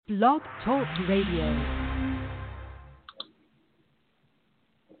Blog Talk Radio.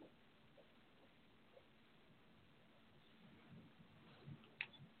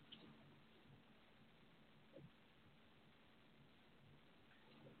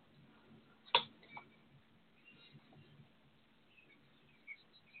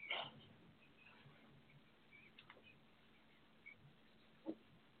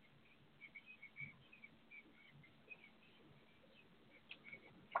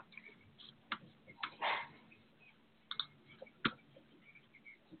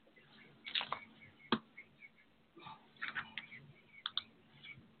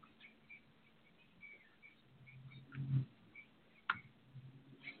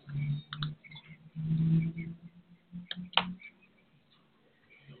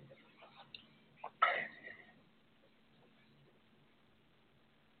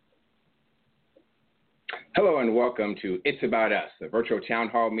 Hello and welcome to It's About Us, the virtual town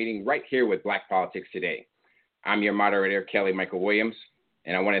hall meeting right here with Black Politics Today. I'm your moderator, Kelly Michael Williams,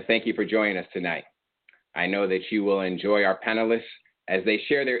 and I want to thank you for joining us tonight. I know that you will enjoy our panelists as they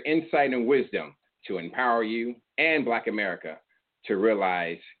share their insight and wisdom to empower you and Black America to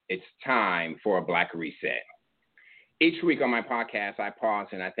realize it's time for a Black reset. Each week on my podcast, I pause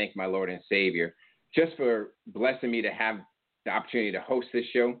and I thank my Lord and Savior just for blessing me to have the opportunity to host this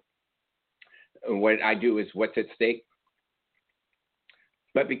show. What I do is what's at stake.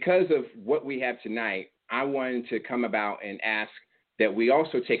 But because of what we have tonight, I wanted to come about and ask that we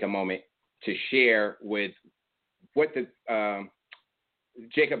also take a moment to share with what the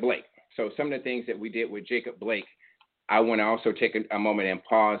Jacob Blake. So some of the things that we did with Jacob Blake, I want to also take a moment and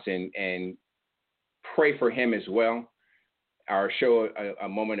pause and pray for him as well, or show a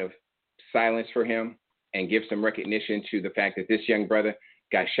moment of silence for him and give some recognition to the fact that this young brother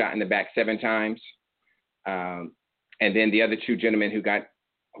got shot in the back 7 times. And then the other 2 gentlemen who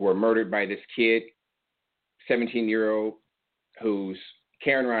were murdered by this kid, 17-year-old, who's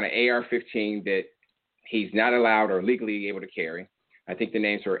carrying around an AR-15 that he's not allowed or legally able to carry. I think the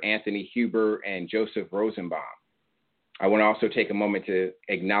names were Anthony Huber and Joseph Rosenbaum. I want to also take a moment to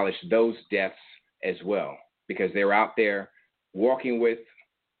acknowledge those deaths as well, because they were out there walking with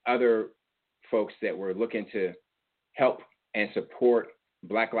other folks that were looking to help and support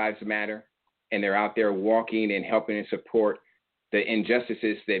Black Lives Matter, and they're out there walking and helping and support the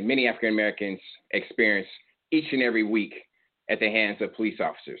injustices that many African Americans experience each and every week at the hands of police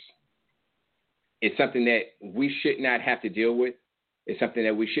officers. It's something that we should not have to deal with. It's something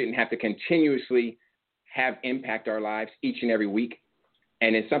that we shouldn't have to continuously have impact our lives each and every week.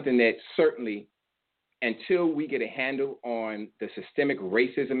 And it's something that certainly, until we get a handle on the systemic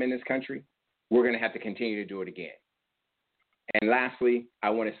racism in this country, we're going to have to continue to do it again. And lastly, I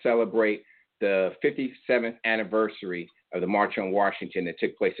want to celebrate the 57th anniversary of the March on Washington that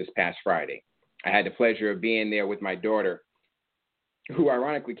took place this past Friday. I had the pleasure of being there with my daughter, who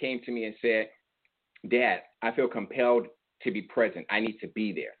ironically came to me and said, "Dad, I feel compelled to be present. I need to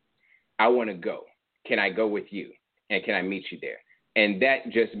be there. I want to go. Can I go with you? And can I meet you there?" And that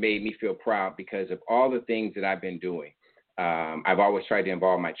just made me feel proud because of all the things that I've been doing. I've always tried to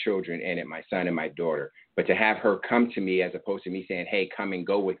involve my children in it, my son and my daughter. But to have her come to me as opposed to me saying, "Hey, come and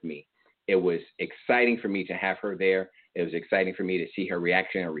go with me," it was exciting for me to have her there. It was exciting for me to see her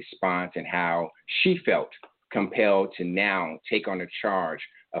reaction and response and how she felt compelled to now take on the charge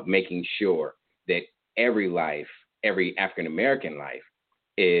of making sure that every life, every African-American life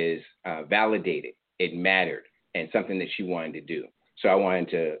is validated, it mattered, and something that she wanted to do. So I wanted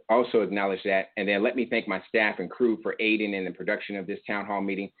to also acknowledge that. And then let me thank my staff and crew for aiding in the production of this town hall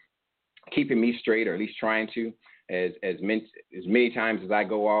meeting, keeping me straight, or at least trying to, as many times as I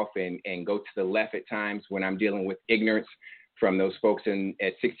go off and go to the left at times when I'm dealing with ignorance from those folks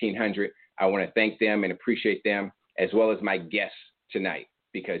at 1600. I want to thank them and appreciate them, as well as my guests tonight,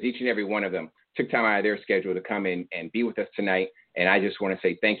 because each and every one of them took time out of their schedule to come in and be with us tonight. And I just want to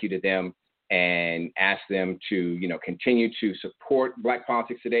say thank you to them and ask them to, continue to support Black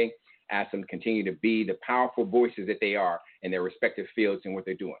Politics Today. Ask them to continue to be the powerful voices that they are in their respective fields and what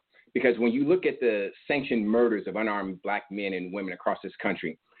they're doing. Because when you look at the sanctioned murders of unarmed Black men and women across this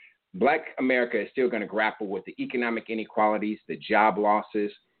country, Black America is still going to grapple with the economic inequalities, the job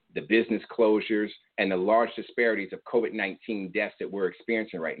losses, the business closures, and the large disparities of COVID-19 deaths that we're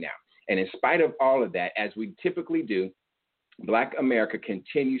experiencing right now. And in spite of all of that, as we typically do, Black America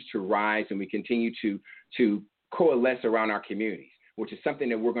continues to rise, and we continue to coalesce around our communities, which is something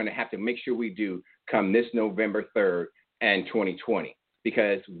that we're going to have to make sure we do come this November 3rd and 2020,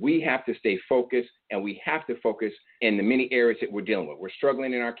 because we have to stay focused, and we have to focus in the many areas that we're dealing with. We're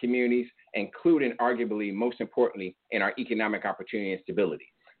struggling in our communities, including arguably most importantly in our economic opportunity and stability.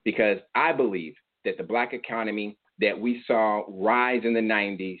 because I believe that the Black economy that we saw rise in the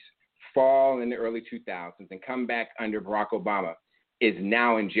 90s, fall in the early 2000s, and come back under Barack Obama is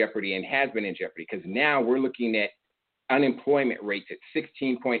now in jeopardy and has been in jeopardy, because now we're looking at unemployment rates at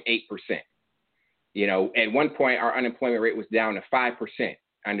 16.8%. You know, at one point, our unemployment rate was down to 5%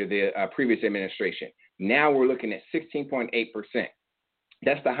 under the previous administration. Now we're looking at 16.8%.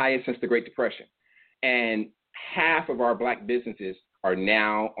 That's the highest since the Great Depression. And half of our Black businesses are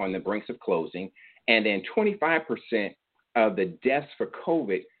now on the brinks of closing. And then 25% of the deaths for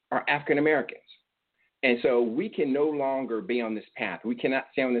COVID are African Americans. And so we can no longer be on this path. We cannot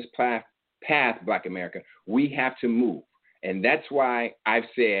stay on this path, Black America. We have to move. And that's why I've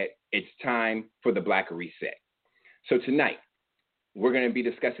said it's time for the Black reset. So tonight, we're going to be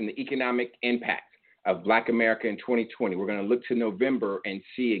discussing the economic impact of Black America in 2020. We're going to look to November and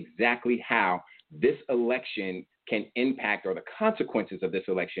see exactly how this election can impact, or the consequences of this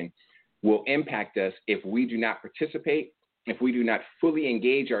election will impact us if we do not participate, if we do not fully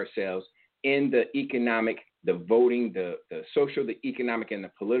engage ourselves in the economic, the voting, the social, the economic, and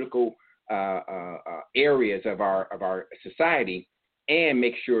the political areas of our society, and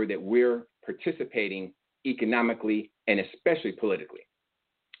make sure that we're participating economically and especially politically.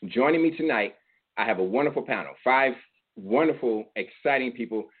 Joining me tonight, I have a wonderful panel, 5 wonderful, exciting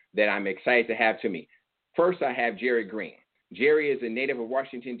people that I'm excited to have to me. First, I have Jerry Green. Jerry is a native of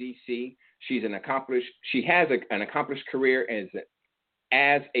Washington, D.C. She has an accomplished career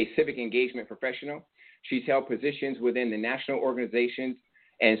as a civic engagement professional. She's held positions within the national organizations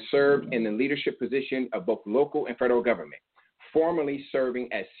and served in the leadership position of both local and federal government, formerly serving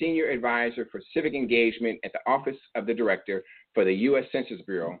as senior advisor for civic engagement at the Office of the Director for the U.S. Census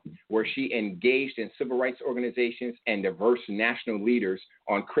Bureau, where she engaged in civil rights organizations and diverse national leaders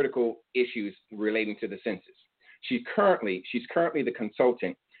on critical issues relating to the census. She's currently the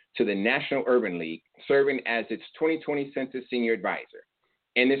consultant to the National Urban League, serving as its 2020 Census Senior Advisor.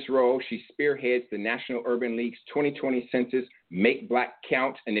 In this role, she spearheads the National Urban League's 2020 Census Make Black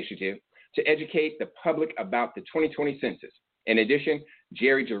Count initiative to educate the public about the 2020 census. In addition,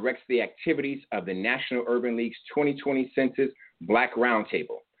 Jerry directs the activities of the National Urban League's 2020 Census Black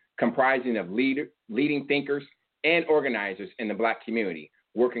Roundtable, comprising of leading thinkers and organizers in the Black community,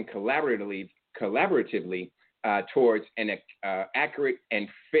 working collaboratively towards an accurate and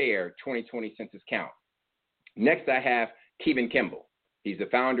fair 2020 census count. Next, I have Kevin Kimball. He's the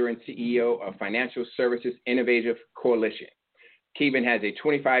founder and CEO of Financial Services Innovative Coalition. Kevin has a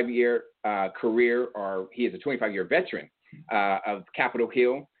 25-year career, or he is a 25-year veteran of Capitol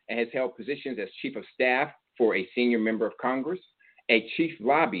Hill, and has held positions as Chief of Staff for a senior member of Congress, a chief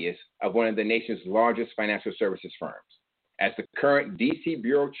lobbyist of one of the nation's largest financial services firms. As the current D.C.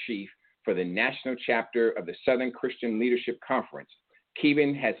 Bureau Chief for the national chapter of the Southern Christian Leadership Conference,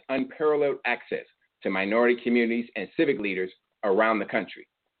 Kevin has unparalleled access to minority communities and civic leaders around the country.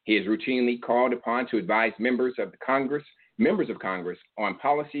 He is routinely called upon to advise members of Congress on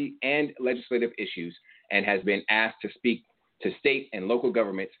policy and legislative issues, and has been asked to speak to state and local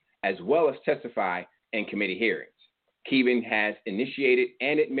governments, as well as testify in committee hearings. Kevin has initiated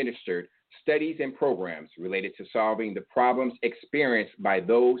and administered studies and programs related to solving the problems experienced by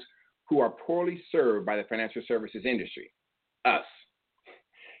those who are poorly served by the financial services industry, us.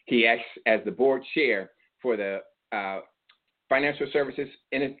 He acts as the board chair for the Financial Services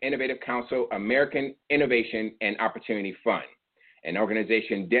Innovative Council American Innovation and Opportunity Fund, an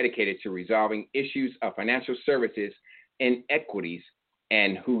organization dedicated to resolving issues of financial services inequities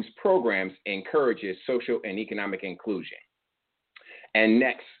and whose programs encourages social and economic inclusion. And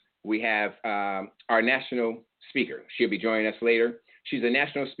next, we have our national speaker. She'll be joining us later. She's a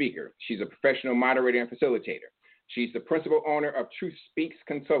national speaker. She's a professional moderator and facilitator. She's the principal owner of Truth Speaks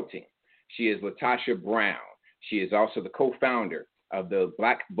Consulting. She is LaTosha Brown. She is also the co-founder of the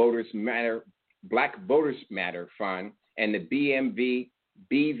Black Voters Matter Fund and the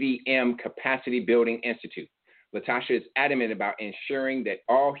BVM Capacity Building Institute. LaTosha is adamant about ensuring that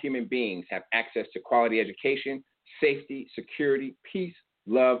all human beings have access to quality education, safety, security, peace,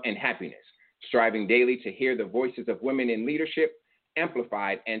 love, and happiness, striving daily to hear the voices of women in leadership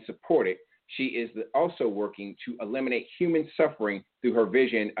amplified and supported. She is also working to eliminate human suffering through her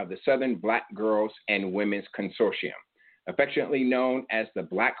vision of the Southern Black Girls and Women's Consortium, affectionately known as the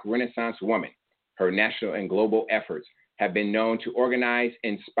Black Renaissance Woman. Her national and global efforts have been known to organize,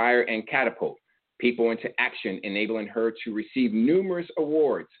 inspire, and catapult people into action, enabling her to receive numerous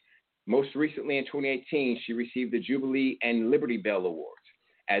awards. Most recently in 2018, she received the Jubilee and Liberty Bell Awards,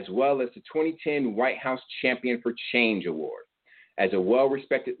 as well as the 2010 White House Champion for Change Award. As a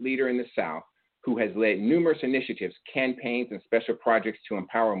well-respected leader in the South, who has led numerous initiatives, campaigns, and special projects to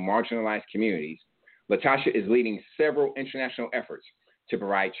empower marginalized communities, Latasha is leading several international efforts to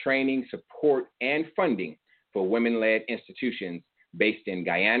provide training, support, and funding for women-led institutions based in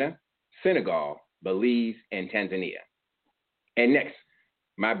Guyana, Senegal, Belize, and Tanzania. And next,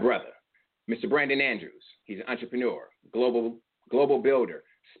 my brother, Mr. Brandon Andrews. He's an entrepreneur, global builder,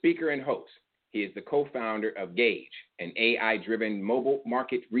 speaker, and host. He is the co-founder of Gauge, an AI-driven mobile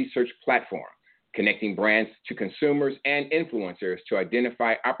market research platform, connecting brands to consumers and influencers to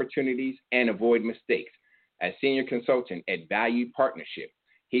identify opportunities and avoid mistakes. As senior consultant at Value Partnership,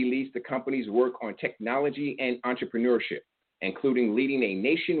 he leads the company's work on technology and entrepreneurship, including leading a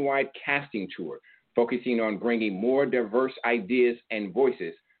nationwide casting tour focusing on bringing more diverse ideas and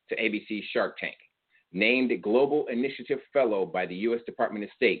voices to ABC's Shark Tank. Named a Global Initiative Fellow by the U.S. Department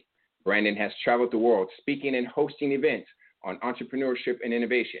of State, Brandon has traveled the world speaking and hosting events on entrepreneurship and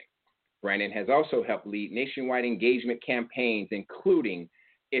innovation. Brandon has also helped lead nationwide engagement campaigns, including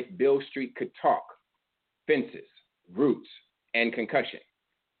If Beale Street Could Talk, Fences, Roots, and Concussion.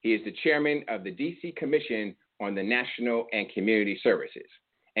 He is the chairman of the D.C. Commission on the National and Community Services.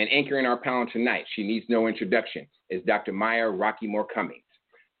 And anchoring our panel tonight, she needs no introduction, is Dr. Maya Rockeymoore Cummings.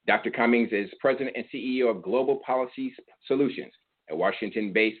 Dr. Cummings is president and CEO of Global Policy Solutions, a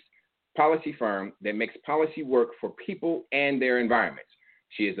Washington-based policy firm that makes policy work for people and their environments.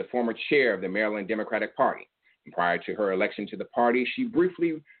 She is the former chair of the Maryland Democratic Party. And prior to her election to the party, she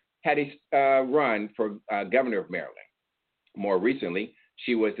briefly had a run for governor of Maryland. More recently,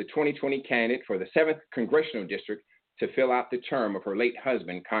 she was the 2020 candidate for the 7th Congressional District to fill out the term of her late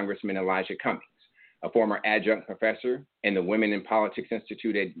husband, Congressman Elijah Cummings. A former adjunct professor in the Women in Politics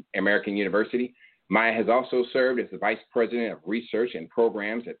Institute at American University, Maya has also served as the vice president of research and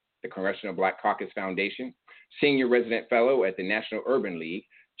programs at the Congressional Black Caucus Foundation, senior resident fellow at the National Urban League,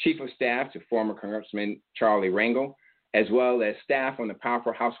 chief of staff to former Congressman Charlie Rangel, as well as staff on the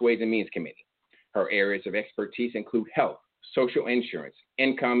powerful House Ways and Means Committee. Her areas of expertise include health, social insurance,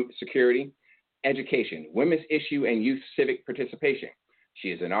 income security, education, women's issue, and youth civic participation. She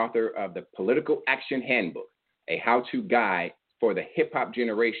is an author of the Political Action Handbook, a how-to guide for the hip-hop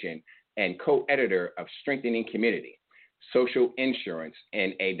generation, and co-editor of Strengthening Community, Social Insurance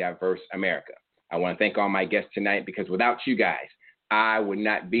in a Diverse America. I want to thank all my guests tonight because without you guys, I would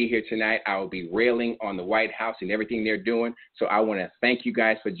not be here tonight. I would be railing on the White House and everything they're doing. So I want to thank you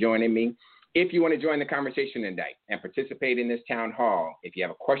guys for joining me. If you want to join the conversation tonight and participate in this town hall, if you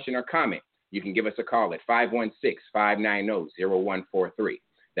have a question or comment, you can give us a call at 516-590-0143.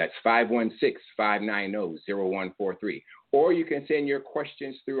 That's 516-590-0143. Or you can send your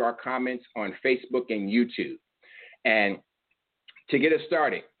questions through our comments on Facebook and YouTube. And to get us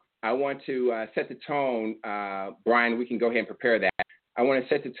started, I want to set the tone. Brian, we can go ahead and prepare that. I want to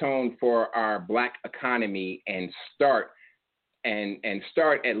set the tone for our Black economy and start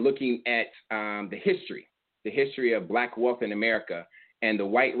at looking at the history of Black wealth in America and the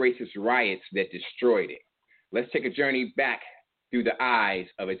white racist riots that destroyed it. Let's take a journey back through the eyes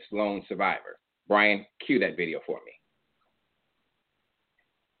of its lone survivor. Brian, cue that video for me.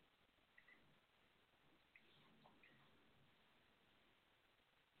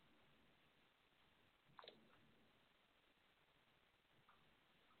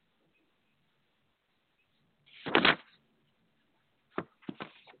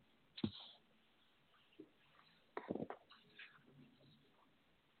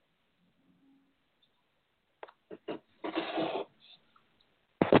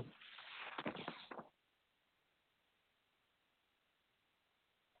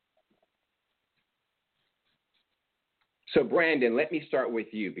 So, Brandon, let me start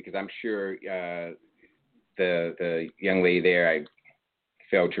with you because I'm sure the young lady there, I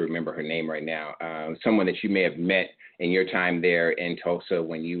failed to remember her name right now, someone that you may have met in your time there in Tulsa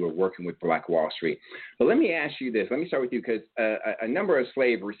when you were working with Black Wall Street. But let me ask you this. Let me start with you because a number of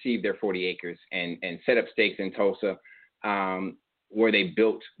slaves received their 40 acres and set up stakes in Tulsa where they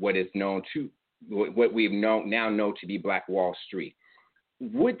built what is known to what we now know to be Black Wall Street.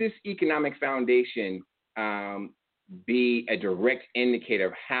 Would this economic foundation be a direct indicator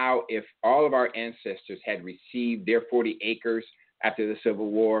of how, if all of our ancestors had received their 40 acres after the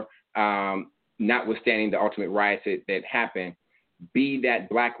Civil War, notwithstanding the ultimate riots that happened, be that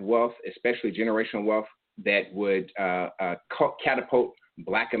Black wealth, especially generational wealth, that would catapult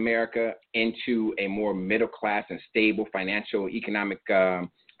Black America into a more middle class and stable financial economic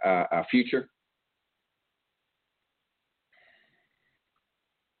future?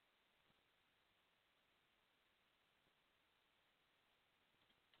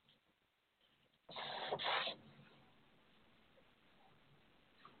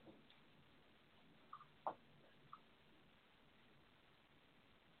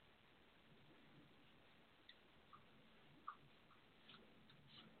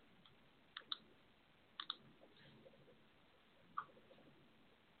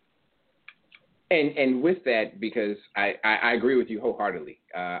 And with that, because I agree with you wholeheartedly.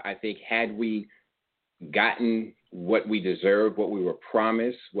 I think had we gotten what we deserved, what we were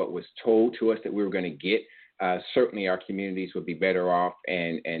promised, what was told to us that we were going to get, certainly our communities would be better off,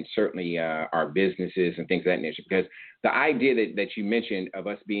 and certainly our businesses and things of that nature. Because the idea that you mentioned of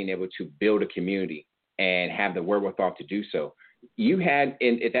us being able to build a community and have the wherewithal to do so, you had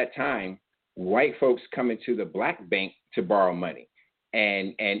at that time white folks coming to the black bank to borrow money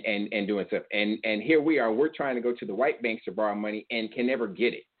and doing stuff. And here we are, we're trying to go to the white banks to borrow money and can never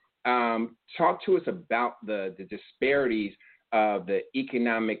get it. Talk to us about the disparities of the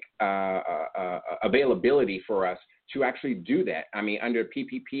economic availability for us to actually do that. I mean, under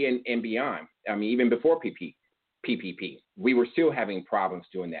PPP and beyond. I mean, even before PPP, we were still having problems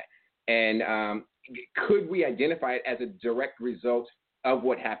doing that. And could we identify it as a direct result of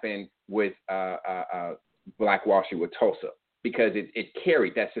what happened with Black Wall Street with Tulsa? Because it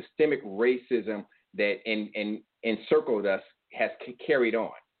carried that systemic racism that encircled us has carried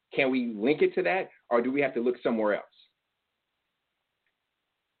on. Can we link it to that, or do we have to look somewhere else?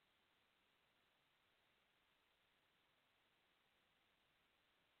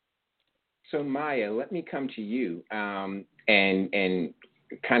 So Maya, let me come to you and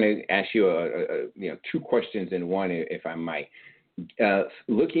kind of ask you two questions in one, if I might.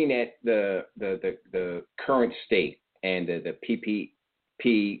 Looking at the current state and the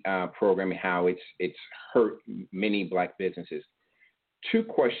PPP program and how it's hurt many black businesses. Two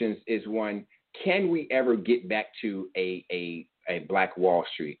questions is one, can we ever get back to a Black Wall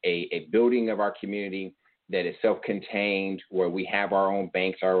Street, a building of our community that is self-contained, where we have our own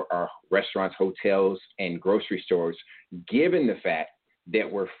banks, our restaurants, hotels, and grocery stores, given the fact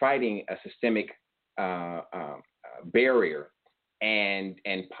that we're fighting a systemic barrier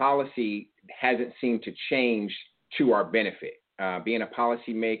and policy hasn't seemed to change to our benefit? Being a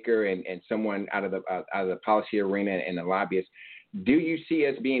policymaker and someone out of the policy arena and the lobbyist, do you see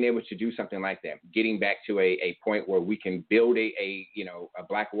us being able to do something like that, getting back to a point where we can build a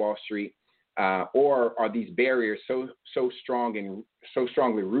Black Wall Street, or are these barriers so strong and so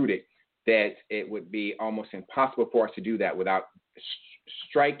strongly rooted that it would be almost impossible for us to do that without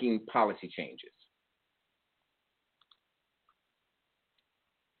striking policy changes?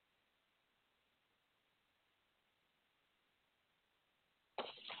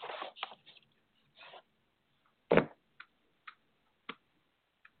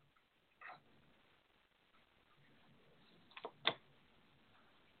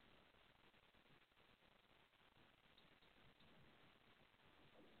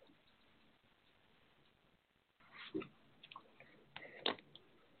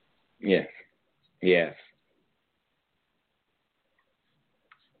 Yes. Yes.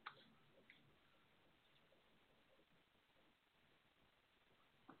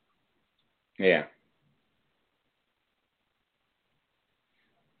 Yeah.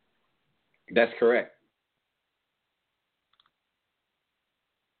 That's correct.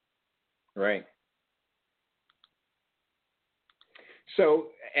 Right. So,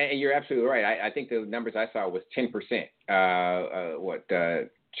 and you're absolutely right. I think the numbers I saw was 10%.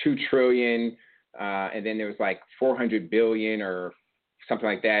 2 trillion, and then there was like 400 billion or something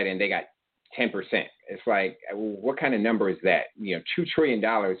like that, and they got 10%. It's like, what kind of number is that? $2 trillion,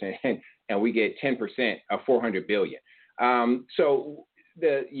 and we get 10% of 400 billion. So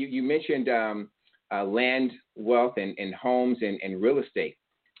you mentioned land, wealth, and homes and real estate.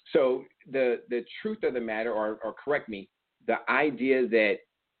 So the truth of the matter, or correct me, the idea that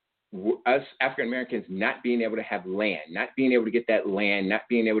us African Americans not being able to have land, not being able to get that land, not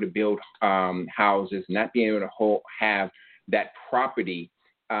being able to build houses, not being able to have that property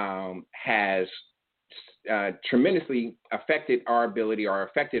has tremendously affected our ability, or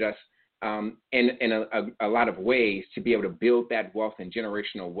affected us in a lot of ways, to be able to build that wealth and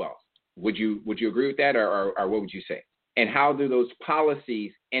generational wealth. Would you agree with that, or what would you say? And how do those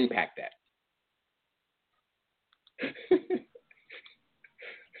policies impact that?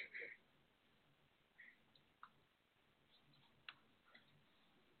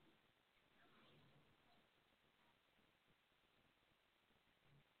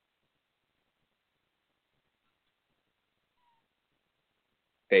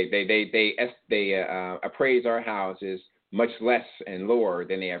 They appraise our houses much less and lower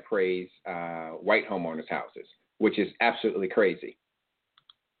than they appraise white homeowners' houses, which is absolutely crazy.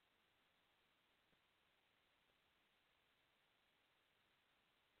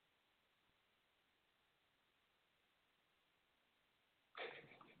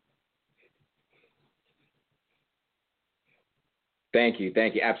 Thank you,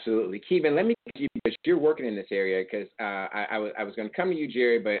 absolutely, Kevin. Let me give you, because you're working in this area, because I was going to come to you,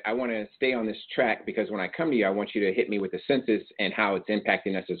 Jerry, but I want to stay on this track because when I come to you, I want you to hit me with the census and how it's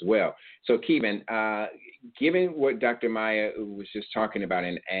impacting us as well. So, Kevin, given what Dr. Maya was just talking about,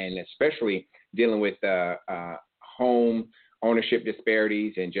 and especially dealing with home ownership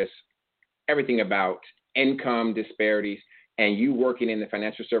disparities and just everything about income disparities, and you working in the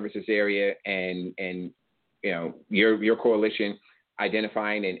financial services area, and your coalition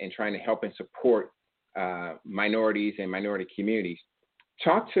identifying and trying to help and support minorities and minority communities.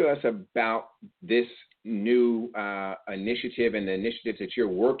 Talk to us about this new initiative and the initiatives that you're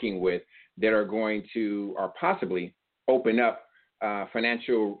working with that are going to, or possibly, open up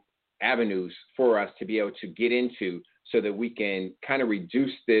financial avenues for us to be able to get into, so that we can kind of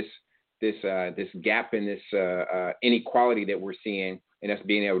reduce this gap and this inequality that we're seeing in us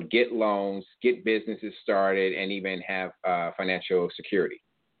being able to get loans, get businesses started, and even have financial security.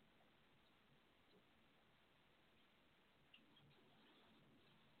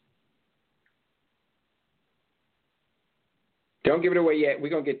 Don't give it away yet. We're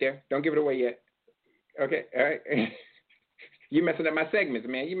going to get there. Don't give it away yet. Okay, all right. You messing up my segments,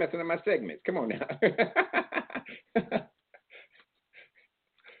 man. You messing up my segments. Come on now.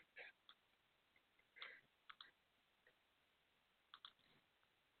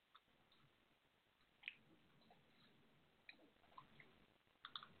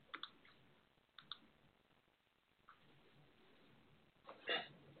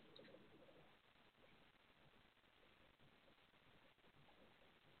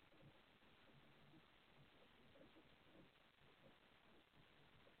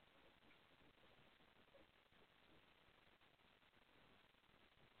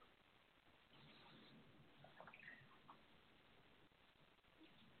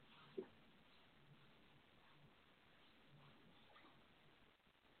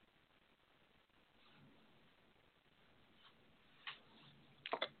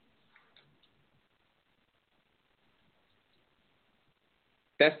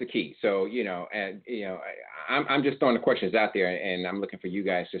 That's the key. So, I'm just throwing the questions out there, and I'm looking for you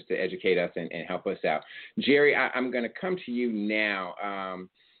guys just to educate us and help us out. Jerry, I'm going to come to you now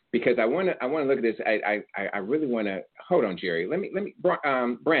because I want to look at this. I really want to hold on, Jerry. Let me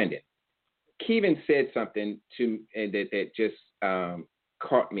Brandon. Kevin said something that just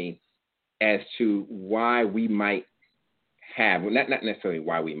caught me as to why we might have, well, not necessarily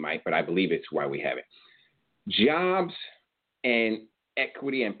why we might, but I believe it's why we have it. Jobs and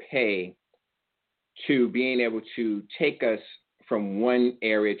equity and pay to being able to take us from one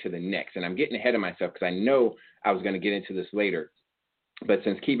area to the next. And I'm getting ahead of myself because I know I was going to get into this later. But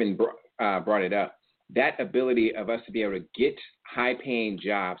since Kevin brought it up, that ability of us to be able to get high-paying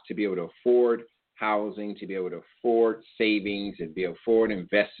jobs, to be able to afford housing, to be able to afford savings, and be able to afford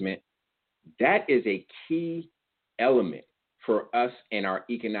investment, that is a key element for us in our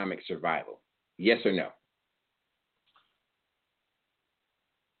economic survival. Yes or no?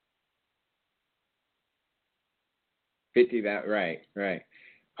 50, that right.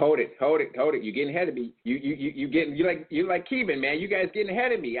 Hold it. You're getting ahead of me. You like Kevin, man. You guys getting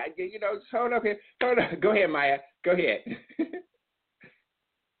ahead of me. Just hold up here. Hold on. Go ahead, Maya. Go ahead.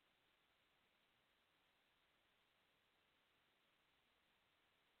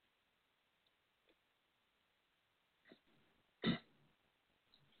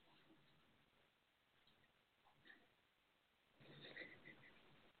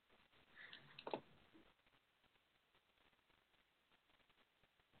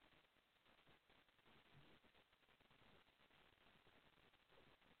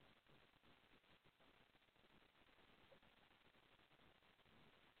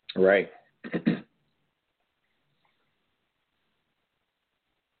 Right.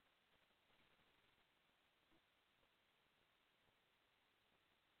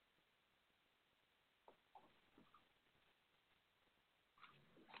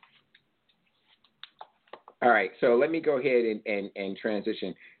 All right. So let me go ahead and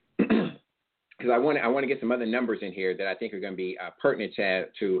transition because I want to get some other numbers in here that I think are going to be pertinent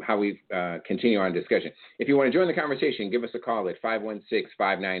to how we continue our discussion. If you want to join the conversation, give us a call at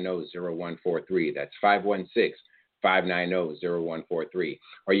 516-590-0143. That's 516-590-0143.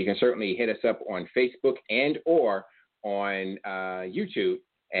 Or you can certainly hit us up on Facebook and or on YouTube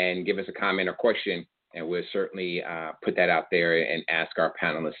and give us a comment or question, and we'll certainly put that out there and ask our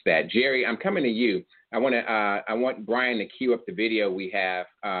panelists that. Jerry, I'm coming to you. I want Brian to cue up the video we have,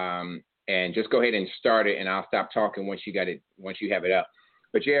 and just go ahead and start it, and I'll stop talking once you have it up.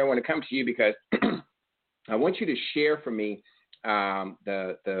 But Jerry, I want to come to you because I want you to share for me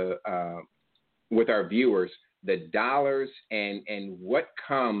with our viewers the dollars and what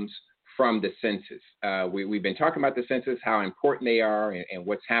comes from the census. We've been talking about the census, how important they are, and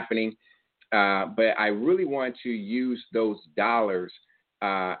what's happening. But I really want to use those dollars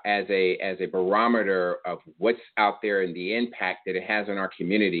as a barometer of what's out there and the impact that it has on our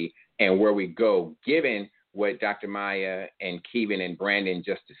community and where we go, given what Dr. Maya and Kevin and Brandon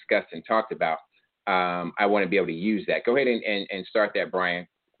just discussed and talked about. I want to be able to use that. Go ahead and start that, Brian,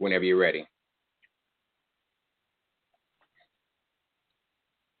 whenever you're ready.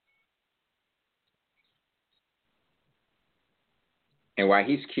 And while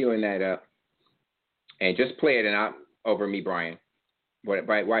he's queuing that up, and just play it out over me, Brian.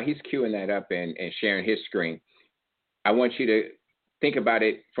 While he's queuing that up and sharing his screen, I want you to think about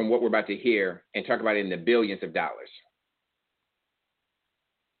it from what we're about to hear and talk about it in the billions of dollars.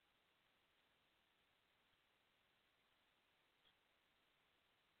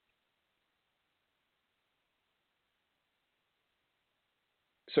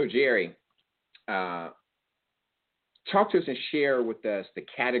 So, Jerry, talk to us and share with us the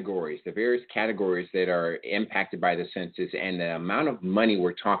categories, the various categories that are impacted by the census and the amount of money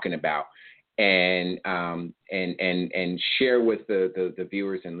we're talking about, and share with the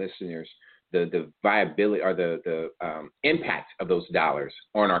viewers and listeners the viability or the impact of those dollars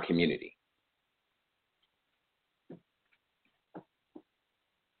on our community.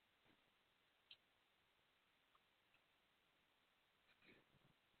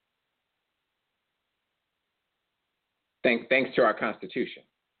 Thanks to our Constitution.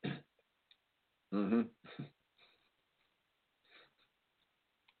 Mm-hmm.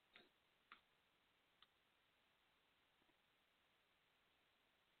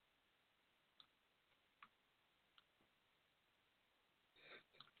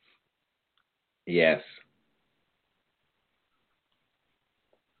 Yes.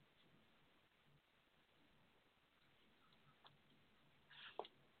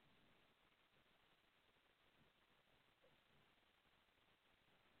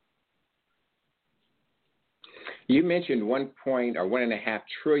 You mentioned $1.5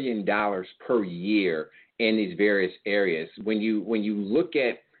 trillion per year in these various areas. When you look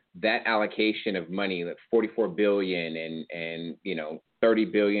at that allocation of money, like 44 billion and 30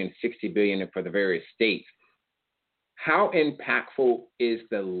 billion, 60 billion for the various states, how impactful is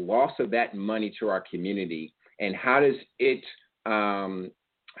the loss of that money to our community, and how does it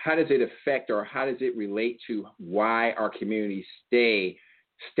affect, or how does it relate to why our communities stay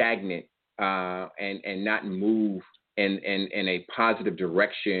stagnant and not move in a positive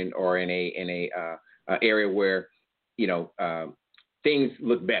direction, or in a area where things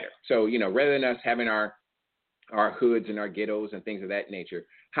look better? So rather than us having our hoods and our ghettos and things of that nature,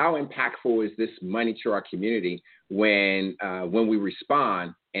 how impactful is this money to our community when we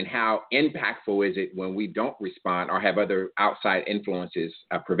respond, and how impactful is it when we don't respond or have other outside influences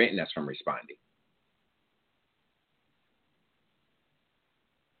preventing us from responding?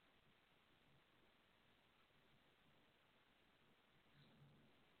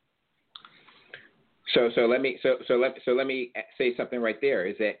 So let me say something right there,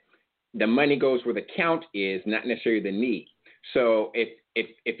 is that the money goes where the count is, not necessarily the need. So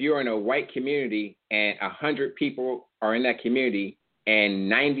if you're in a white community and 100 people are in that community and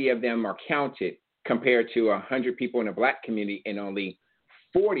 90 of them are counted, compared to 100 people in a black community and only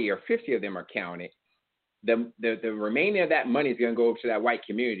 40 or 50 of them are counted, the remaining of that money is going to go over to that white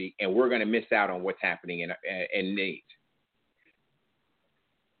community, and we're going to miss out on what's happening in need.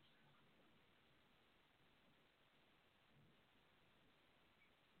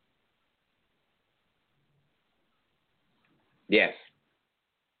 Yes.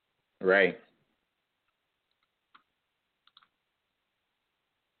 Right.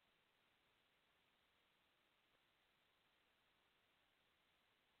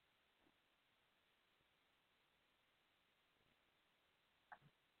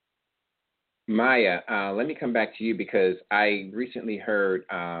 Maya, let me come back to you, because I recently heard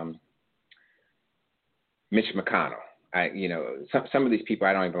Mitch McConnell. Some of these people,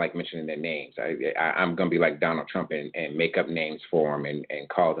 I don't even like mentioning their names. I'm going to be like Donald Trump and make up names for them and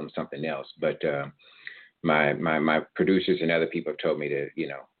call them something else. But my producers and other people have told me to,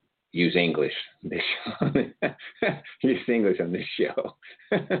 use English use English on this show.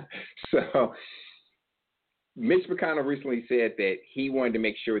 So Mitch McConnell recently said that he wanted to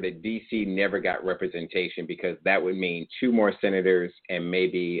make sure that D.C. never got representation, because that would mean 2 more senators and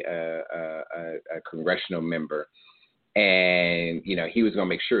maybe a congressional member. And, he was going to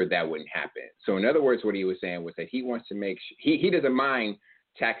make sure that wouldn't happen. So in other words, what he was saying was that he wants to make he doesn't mind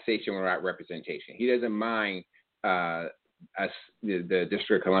taxation without representation. He doesn't mind the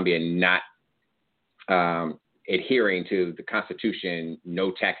District of Columbia not adhering to the Constitution,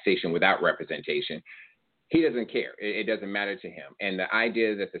 no taxation without representation. He doesn't care. It doesn't matter to him. And the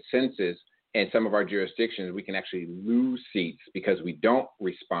idea that the census in some of our jurisdictions, we can actually lose seats because we don't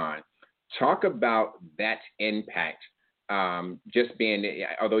respond. Talk about that impact. Just being,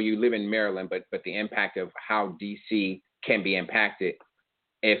 although you live in Maryland, but the impact of how DC can be impacted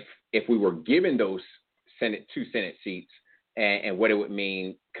if we were given those two Senate seats, and what it would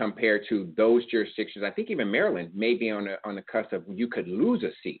mean compared to those jurisdictions. I think even Maryland may be on the cusp of you could lose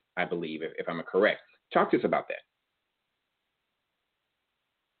a seat, I believe, if I'm correct. Talk to us about that.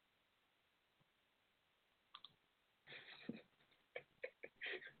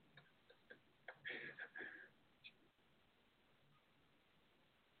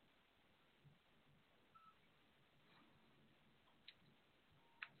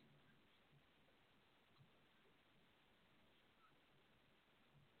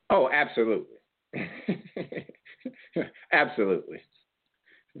 Oh, absolutely. Absolutely.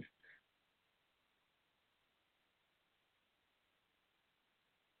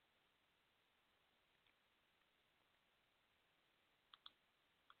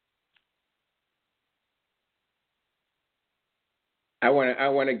 I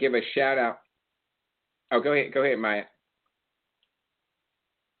want to give a shout out. Oh, go ahead, Maya.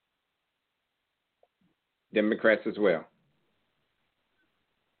 Democrats as well.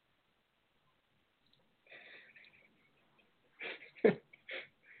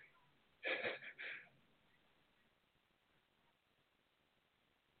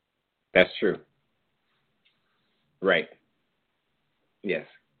 That's true. Right. Yes.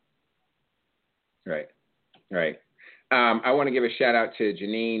 Right. Right. I want to give a shout out to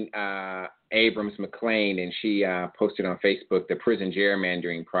Janine Abrams McLean, and she posted on Facebook the Prison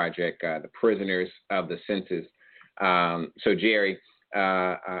Gerrymandering Project, the prisoners of the census. So, Jerry,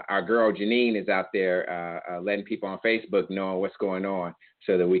 our girl Janine is out there letting people on Facebook know what's going on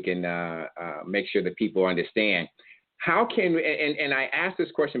so that we can make sure that people understand. How can we, and I asked this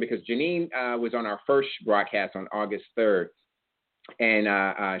question because Janine was on our first broadcast on August 3rd, and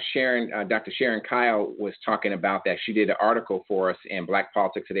Dr. Sharon Kyle was talking about that. She did an article for us in Black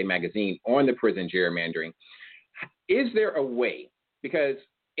Politics Today magazine on the prison gerrymandering. Is there a way? Because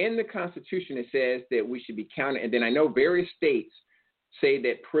in the Constitution it says that we should be counted, and then I know various states say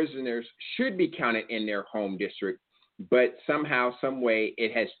that prisoners should be counted in their home district, but somehow, some way,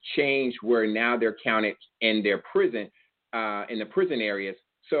 it has changed where now they're counted in their prison, in the prison areas.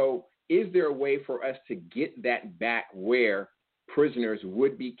 So, is there a way for us to get that back where prisoners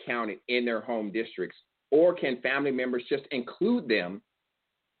would be counted in their home districts, or can family members just include them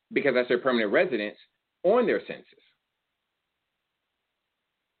because that's their permanent residence on their census?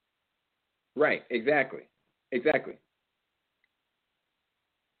 Right, exactly. Exactly.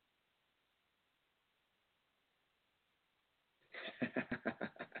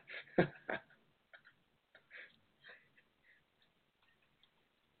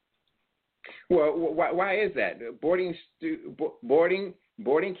 Well, why is that? Boarding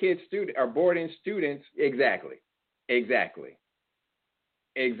kids student or boarding students? Exactly, exactly,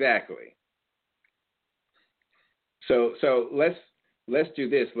 exactly. So let's do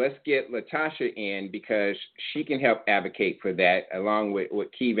this. Let's get Latasha in because she can help advocate for that, along with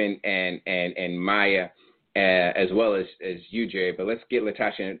Kevin and Maya, as well as you, Jerry. But let's get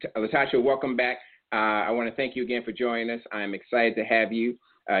Latasha in. Latasha, welcome back. I want to thank you again for joining us. I'm excited to have you.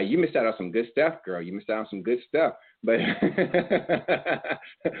 You missed out on some good stuff, girl. You missed out on some good stuff. But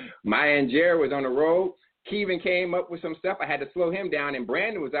Maya and Jerry was on the road. Kevin came up with some stuff. I had to slow him down, and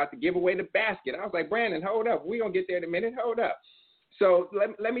Brandon was out to give away the basket. I was like, Brandon, hold up. We're going to get there in a minute. Hold up. So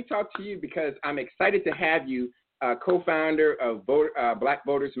let me talk to you because I'm excited to have you, co-founder of Black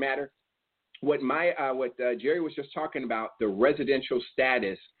Voters Matter. What Jerry was just talking about, the residential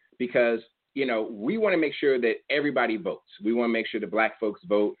status, because, we want to make sure that everybody votes. We want to make sure that Black folks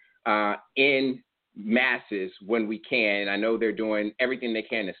vote in masses when we can. I know they're doing everything they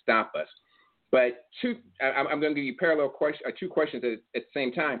can to stop us. But I'm going to give you two questions at the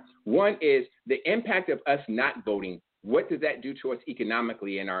same time. One is the impact of us not voting. What does that do to us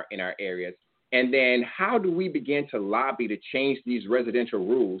economically in our areas? And then how do we begin to lobby to change these residential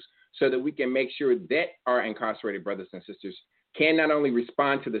rules so that we can make sure that our incarcerated brothers and sisters can not only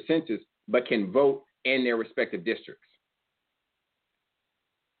respond to the census, but can vote in their respective districts?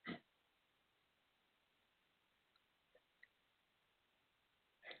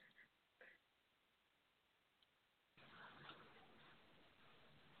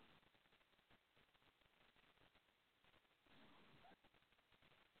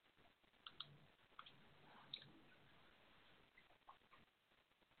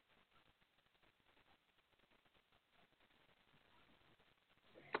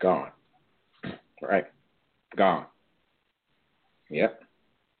 Gone. Right. Gone. Yep.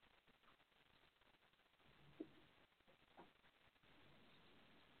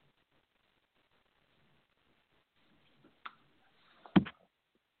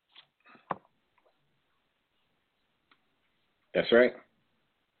 That's right.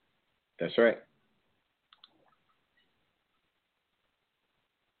 That's right.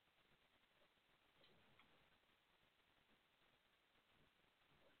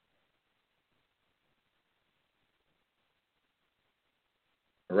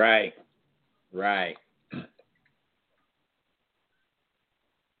 Right. Right.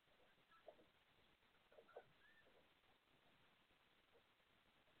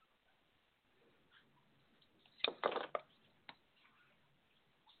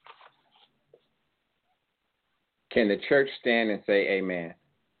 Can the church stand and say amen?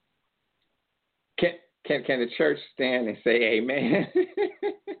 Can can the church stand and say amen?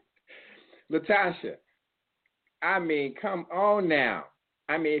 Latasha, I mean, come on now.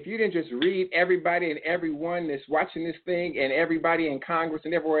 I mean, if you didn't just read everybody and everyone that's watching this thing and everybody in Congress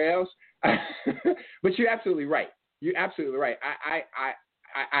and everywhere else, but you're absolutely right. You're absolutely right.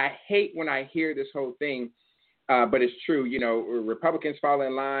 I hate when I hear this whole thing, but it's true. You know, Republicans fall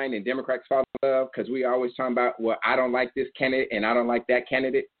in line and Democrats fall in love because we always talking about, well, I don't like this candidate and I don't like that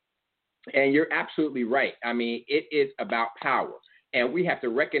candidate. And you're absolutely right. I mean, it is about power. And we have to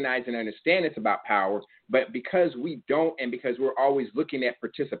recognize and understand it's about power. But because we don't, and because we're always looking at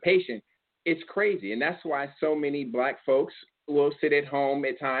participation, it's crazy. And that's why so many black folks will sit at home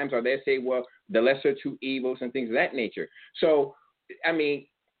at times, or they say, well, the lesser of two evils and things of that nature. So, I mean,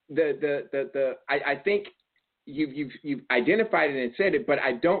 I think you've identified it and said it, but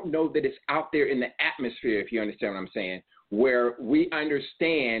I don't know that it's out there in the atmosphere, if you understand what I'm saying, where we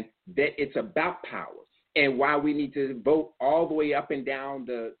understand that it's about power and why we need to vote all the way up and down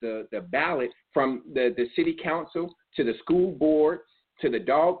the ballot from the city council to the school board to the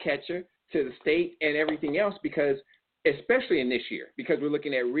dog catcher to the state and everything else, because especially in this year, because we're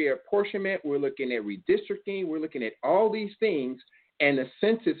looking at reapportionment, we're looking at redistricting, we're looking at all these things and the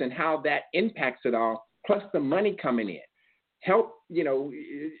census and how that impacts it all, plus the money coming in. Help,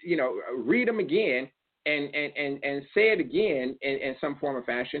 read them again and say it again in some form or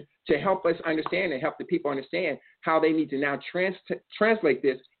fashion to help us understand and help the people understand how they need to now translate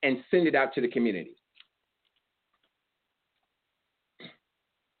this and send it out to the community.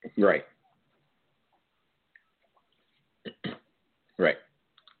 Right. Right.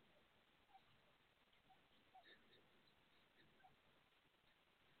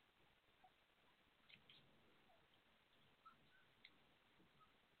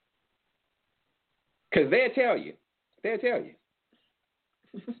 Because they'll tell you. They'll tell you.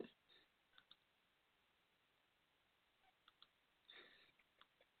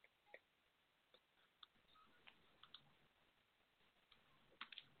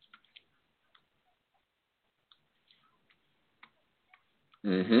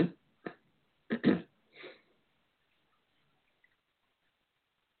 Mm-hmm.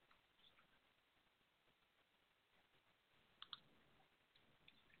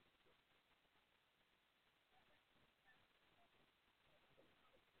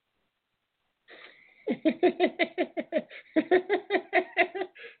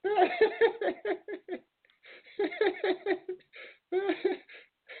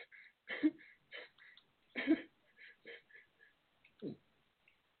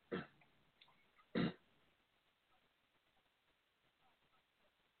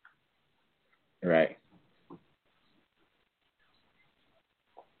 Right.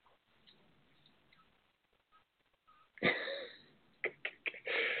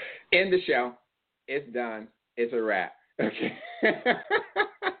 End the show. It's done. It's a wrap. Okay.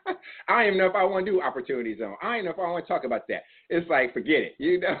 I don't even know if I want to do Opportunity Zone. I don't even know if I want to talk about that. It's like, forget it.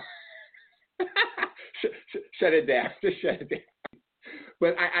 You know, shut it down. Just shut it down.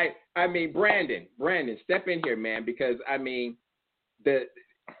 But I mean, Brandon, step in here, man, because I mean, the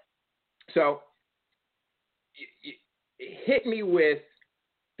so hit me with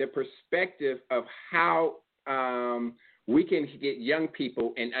the perspective of how we can get young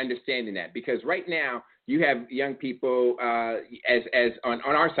people in understanding that, because right now you have young people as on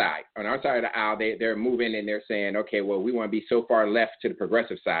our side of the aisle, they're moving and they're saying, okay, well, we want to be so far left to the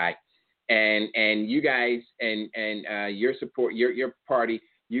progressive side, and you guys and your support, your party,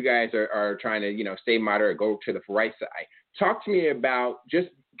 you guys are trying to stay moderate, go to the right side. Talk to me about, just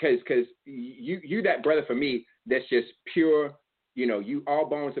because you that brother for me that's just pure, you all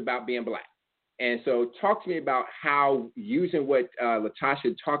bones about being black. And so talk to me about how using what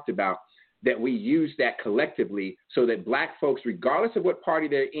Latasha talked about, that we use that collectively so that Black folks, regardless of what party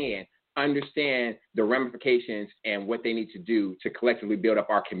they're in, understand the ramifications and what they need to do to collectively build up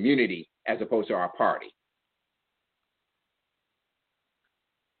our community as opposed to our party.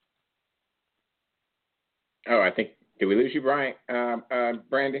 Oh, I think, did we lose you, Brian?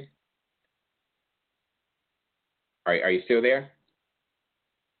 Brandon? Are you still there?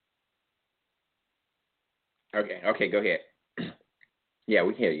 Okay, go ahead. Yeah,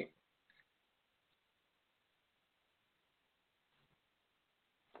 we can hear you.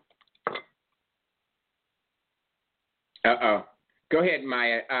 Uh-oh. Go ahead,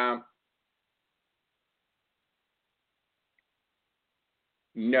 Maya.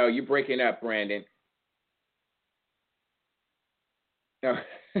 No, you're breaking up, Brandon. No.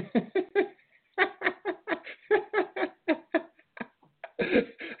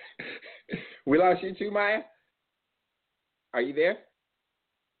 We lost you too, Maya? Are you there?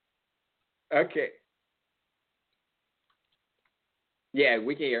 Okay. Yeah,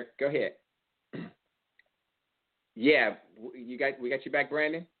 we can hear. Go ahead. Yeah, we got you back,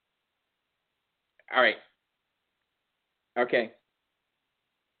 Brandon? All right. Okay.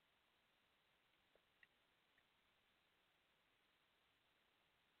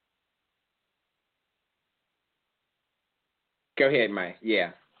 Go ahead, Maya.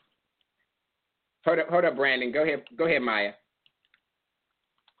 Yeah. Hold up, Brandon. Go ahead, Maya.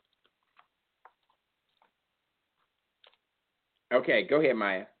 Okay, go ahead,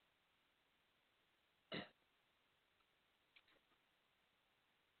 Maya.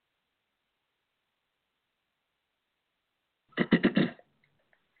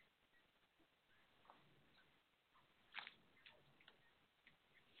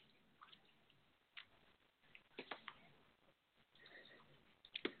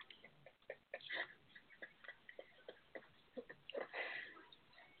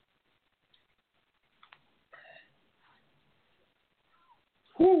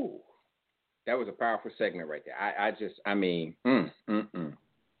 Whew. That was a powerful segment right there.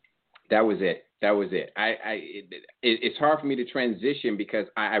 That was it. That was it. It's hard for me to transition because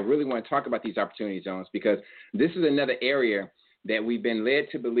I really want to talk about these opportunity zones because this is another area that we've been led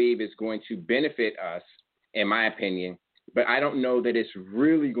to believe is going to benefit us, in my opinion. But I don't know that it's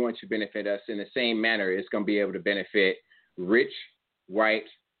really going to benefit us in the same manner it's going to be able to benefit rich, white,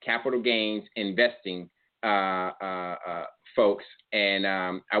 capital gains investing folks. And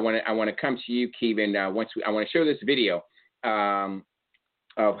I want to come to you, Kevin. I want to show this video.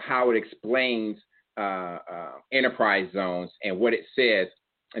 Of how it explains enterprise zones and what it says.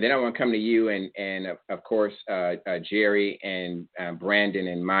 And then I want to come to you and of course, Jerry and Brandon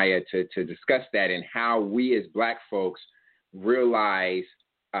and Maya to discuss that and how we as Black folks realize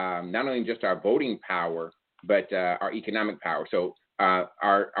not only just our voting power, but our economic power. So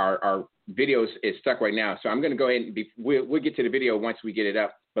our video is stuck right now. So I'm going to go ahead and we'll get to the video once we get it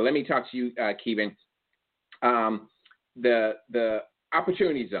up. But let me talk to you, Kevin. The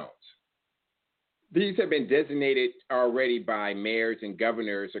opportunity zones. These have been designated already by mayors and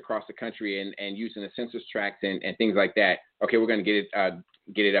governors across the country and using the census tracts and things like that. Okay, we're going to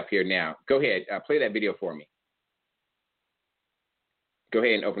get it up here now. Go ahead, play that video for me. Go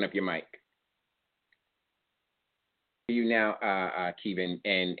ahead and open up your mic. You now, Kevin,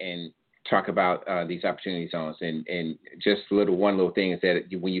 and talk about these opportunity zones and just one little thing is that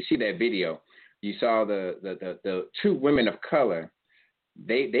when you see that video, you saw the two women of color.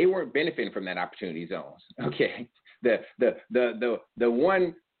 They weren't benefiting from that opportunity zones. Okay, the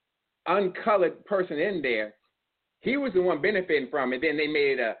one uncolored person in there, he was the one benefiting from it. Then they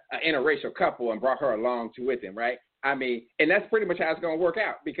made a interracial couple and brought her along with him, right? I mean, and that's pretty much how it's going to work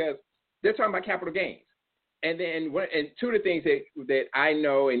out because they're talking about capital gains. And then two of the things that I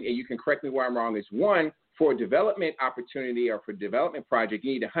know, and you can correct me where I'm wrong, is one, for a development opportunity or for a development project,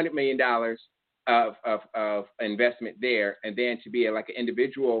 you need $100 million of investment there, and then to be like an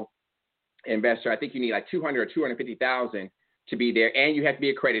individual investor, I think you need like 200 or 250,000 to be there, and you have to be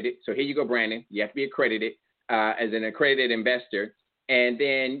accredited. So here you go, Brandon. You have to be accredited as an accredited investor, and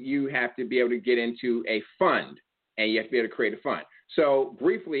then you have to be able to get into a fund, and you have to be able to create a fund. So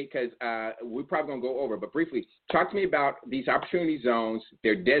briefly, because we're probably going to go over, but briefly, talk to me about these opportunity zones.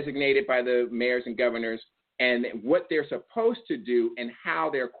 They're designated by the mayors and governors, and what they're supposed to do and how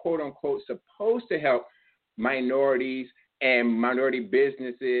they're, quote unquote, supposed to help minorities and minority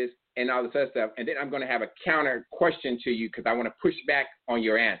businesses and all this other stuff. And then I'm going to have a counter question to you because I want to push back on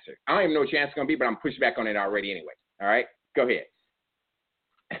your answer. I don't even know what your answer is going to be, but I'm pushing back on it already anyway. All right? Go ahead.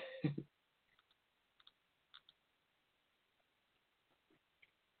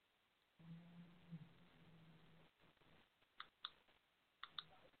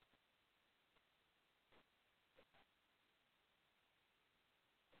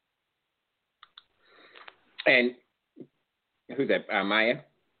 And who's that? Maya?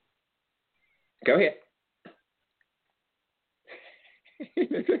 Go ahead.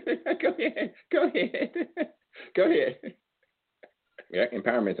 Go ahead. Go ahead. Go ahead. Yeah,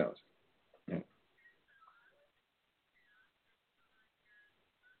 empowerment zones.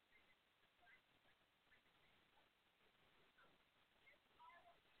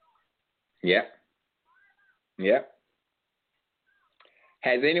 Yeah. Yeah.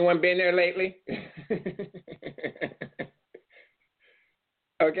 Has anyone been there lately?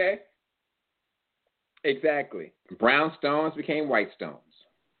 Okay. Exactly. Brown stones became white stones.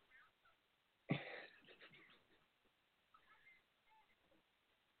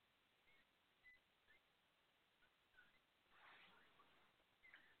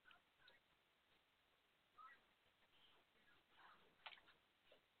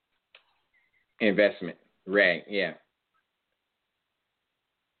 Investment. Right. Yeah.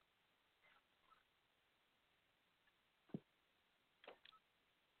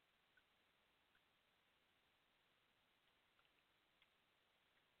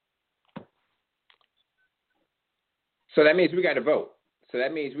 So that means we got to vote. So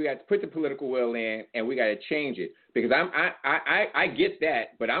that means we got to put the political will in, and we got to change it. Because I get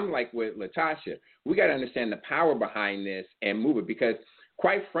that, but I'm like with Latasha. We got to understand the power behind this and move it. Because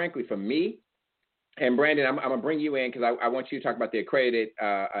quite frankly, for me and Brandon, I'm gonna bring you in because I want you to talk about the accredited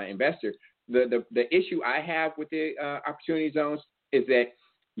investor. The issue I have with the opportunity zones is that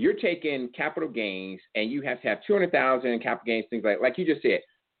you're taking capital gains, and you have to have 200,000 in capital gains, things like you just said.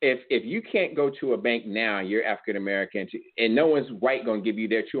 If you can't go to a bank now, you're African American, and no one's white going to give you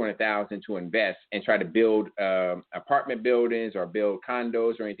their 200,000 to invest and try to build apartment buildings or build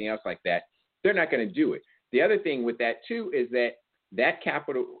condos or anything else like that. They're not going to do it. The other thing with that too is that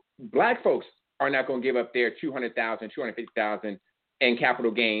capital, black folks are not going to give up their 200,000, 250,000 in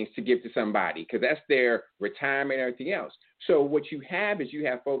capital gains to give to somebody because that's their retirement and everything else. So what you have is you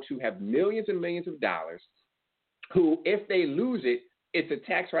have folks who have millions and millions of dollars who, if they lose it, it's a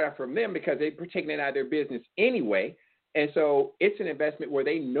tax write-off from them because they're taking it out of their business anyway. And so it's an investment where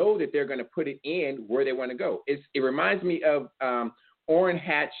they know that they're going to put it in where they want to go. It reminds me of Orrin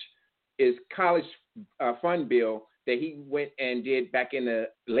Hatch's college fund bill that he went and did back in the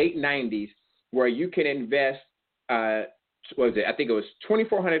late 90s where you can invest, what was it? I think it was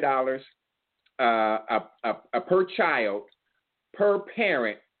 $2,400 per child, per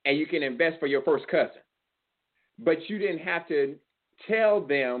parent, and you can invest for your first cousin. But you didn't have to tell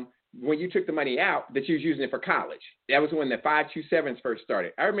them when you took the money out that you was using it for college. That was when the 527s first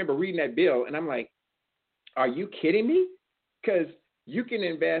started. I remember reading that bill, and I'm like, are you kidding me? Because you can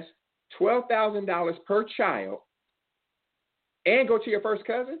invest $12,000 per child and go to your first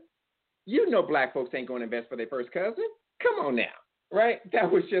cousin. You know black folks ain't going to invest for their first cousin. Come on now, right?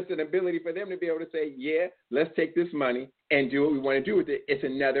 That was just an ability for them to be able to say, yeah, let's take this money and do what we want to do with it. It's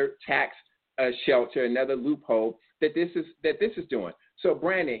another tax shelter, another loophole that this is doing. So,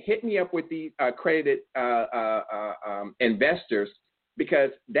 Brandon, hit me up with the accredited investors because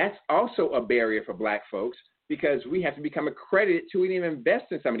that's also a barrier for black folks because we have to become accredited to even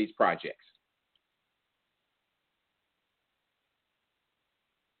invest in some of these projects.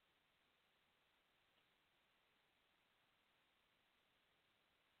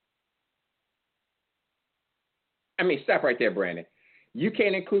 I mean, stop right there, Brandon. You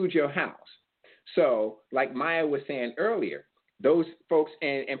can't include your house. So, like Maya was saying earlier, those folks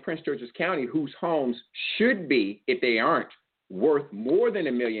in Prince George's County whose homes should be, if they aren't, worth more than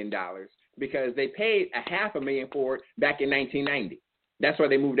 $1 million because they paid $500,000 for it back in 1990. That's why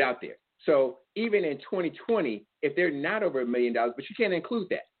they moved out there. So even in 2020, if they're not over $1 million, but you can't include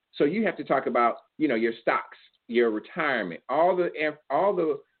that. So you have to talk about, your stocks, your retirement, all the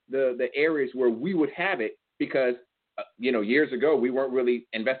areas where we would have it because years ago, we weren't really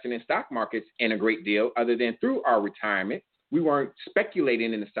investing in stock markets in a great deal other than through our retirement. We weren't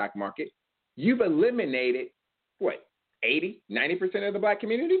speculating in the stock market. You've eliminated, 80, 90% of the black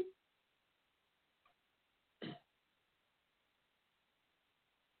community?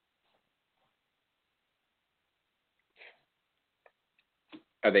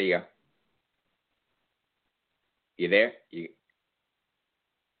 Oh, there you go. You there?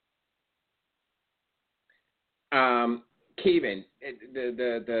 Kevin,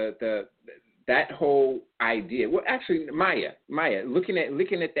 that whole idea. Well, actually, Maya, looking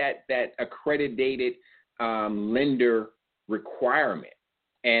at that accredited lender requirement,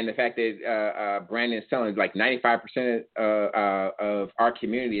 and the fact that Brandon is telling like 95% of our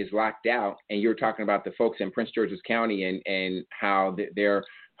community is locked out, and you're talking about the folks in Prince George's County and how their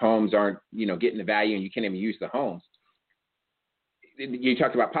homes aren't getting the value, and you can't even use the homes. You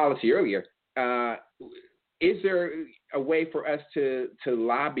talked about policy earlier. is there a way for us to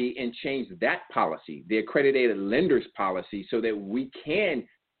lobby and change that policy, the accredited lenders policy, so that we can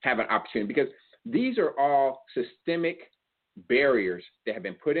have an opportunity? Because these are all systemic barriers that have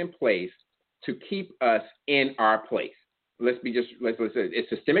been put in place to keep us in our place. Let's say it's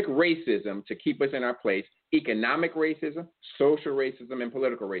systemic racism to keep us in our place, economic racism, social racism, and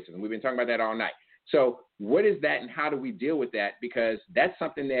political racism. We've been talking about that all night. So what is that, and how do we deal with that? Because that's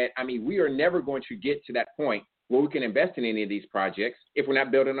something that, I mean, we are never going to get to that point where we can invest in any of these projects if we're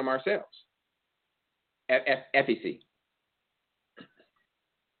not building them ourselves. FEC.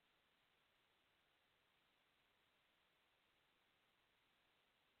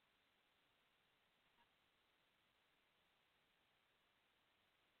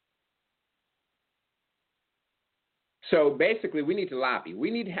 So basically, we need to lobby.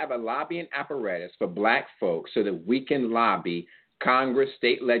 We need to have a lobbying apparatus for Black folks so that we can lobby Congress,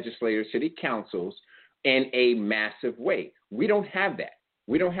 state legislators, city councils in a massive way. We don't have that.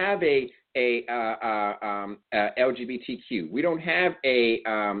 We don't have a LGBTQ. We don't have a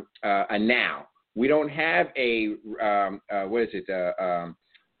NOW. We don't have a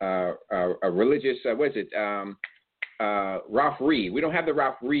religious Ralph Reed. We don't have the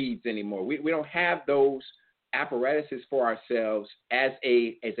Ralph Reeds anymore. We don't have those apparatuses for ourselves as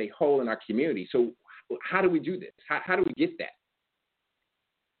a whole in our community. So how do we do this? How do we get that?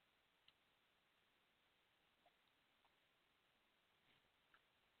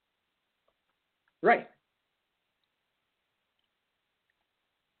 Right.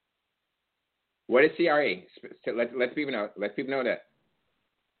 What is CRA? Let's people know. Let people know that.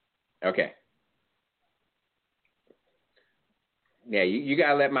 Okay. Yeah, you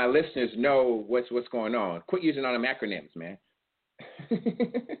gotta let my listeners know what's going on. Quit using all them acronyms, man.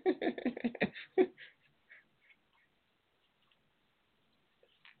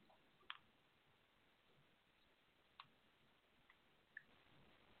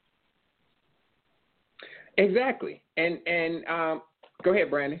 Exactly. And go ahead,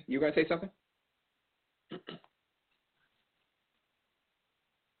 Brandon. You gonna say something?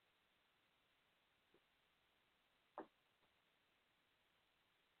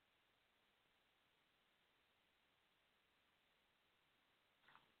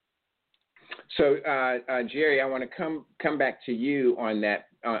 So, Jerry, I want to come back to you on that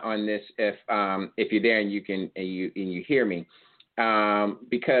on this if you're there and you hear me,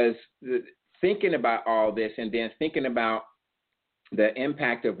 because thinking about all this and then thinking about the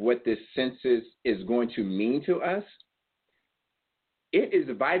impact of what this census is going to mean to us, it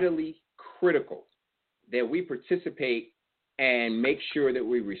is vitally critical that we participate and make sure that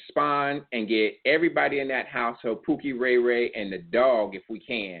we respond and get everybody in that household, Pookie, Ray Ray, and the dog, if we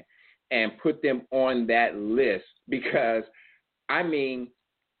can, and put them on that list. Because, I mean,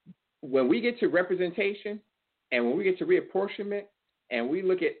 when we get to representation and when we get to reapportionment and we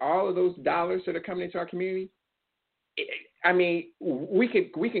look at all of those dollars that are coming into our community, I mean, we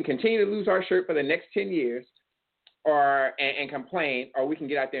can continue to lose our shirt for the next 10 years and complain, or we can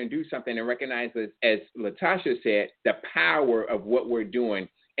get out there and do something and recognize, as Latasha said, the power of what we're doing.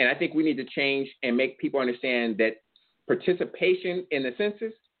 And I think we need to change and make people understand that participation in the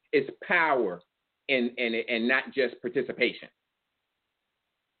census is power and not just participation.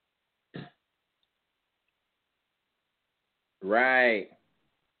 Right.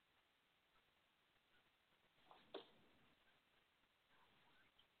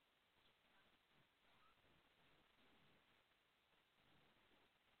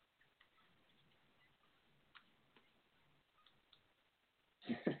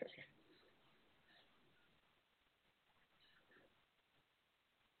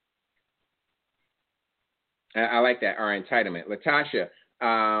 I like that, our entitlement. Latasha,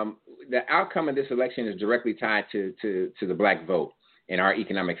 the outcome of this election is directly tied to the Black vote and our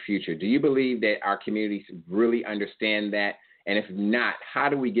economic future. Do you believe that our communities really understand that? And if not, how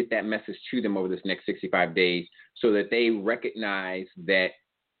do we get that message to them over this next 65 days so that they recognize that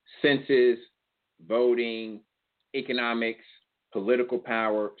census, voting, economics, political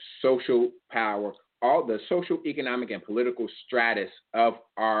power, all the social, economic, and political stratus of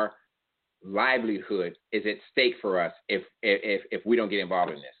our livelihood is at stake for us if we don't get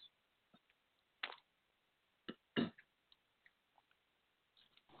involved in this?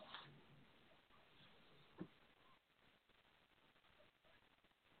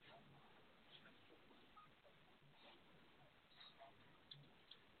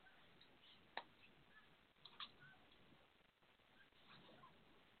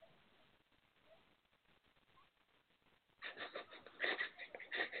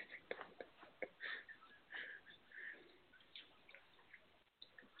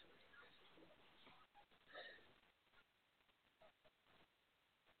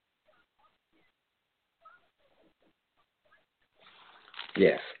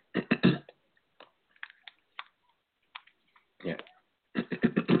 Yes. Yeah.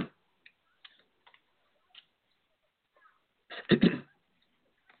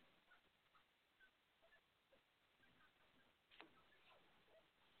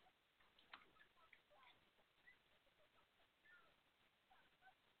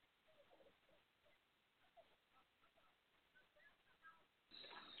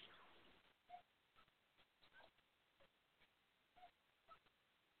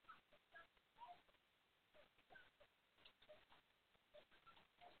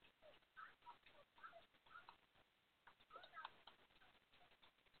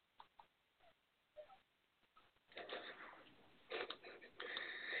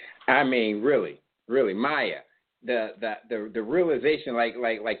 I mean, really, really, Maya, the realization, like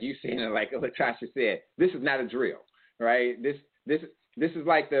you said, and like Latasha said, this is not a drill, right? This is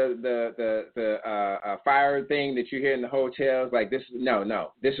like the fire thing that you hear in the hotels. Like this,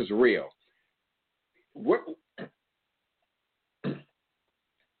 no, this is real. What?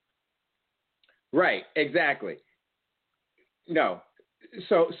 Right, exactly. No.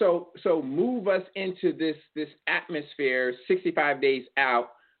 So move us into this atmosphere 65 days out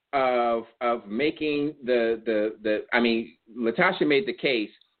of making the I mean, Latasha made the case.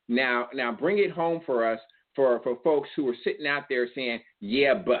 Now bring it home for us for folks who are sitting out there saying,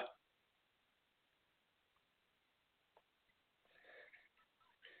 "Yeah, but."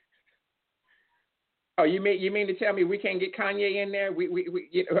 Oh, you mean to tell me we can't get Kanye in there? We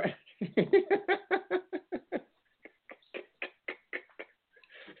you know.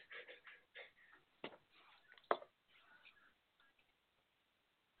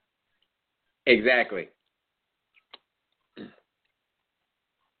 Exactly.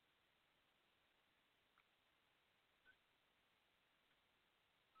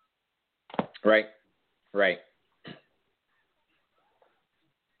 Right. Right.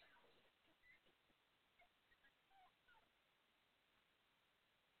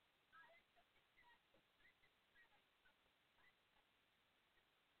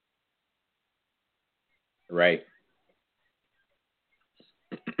 Right.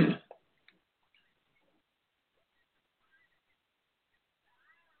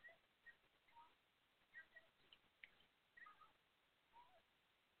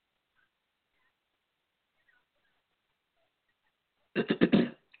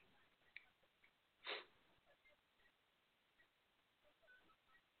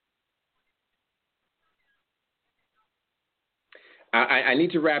 I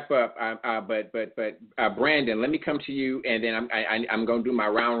need to wrap up, but Brandon, let me come to you, and then I'm going to do my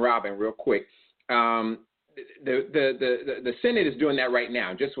round robin real quick. Um, the Senate is doing that right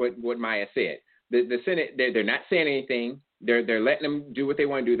now, just what Maya said. The Senate, they're not saying anything. They're letting them do what they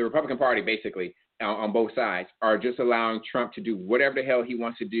want to do. The Republican Party, basically, on both sides, are just allowing Trump to do whatever the hell he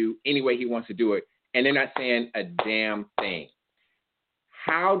wants to do, any way he wants to do it, and they're not saying a damn thing.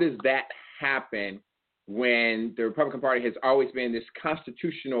 How does that happen when the Republican Party has always been this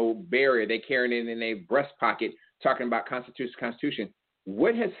constitutional barrier they carry it in their breast pocket, talking about Constitution?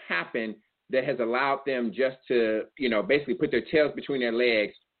 What has happened that has allowed them just to, basically put their tails between their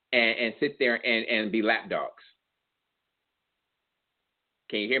legs and sit there and be lapdogs?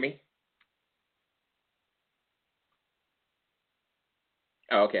 Can you hear me?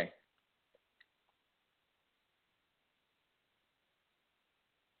 Oh, okay.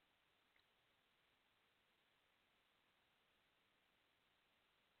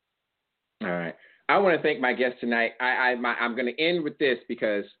 All right. I want to thank my guest tonight. I'm going to end with this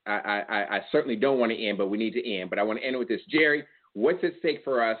because I certainly don't want to end, but we need to end. But I want to end with this. Jerry, what's at stake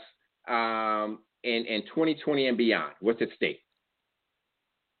for us in 2020 and beyond? What's at stake?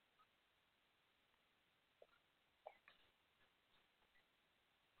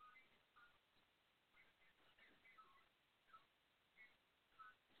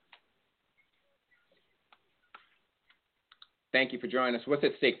 Thank you for joining us. What's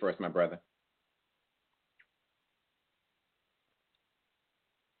at stake for us, my brother?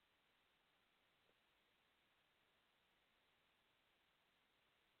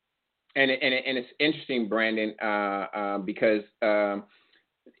 And it's interesting, Brandon, because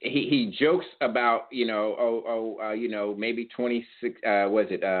he jokes about maybe 26 was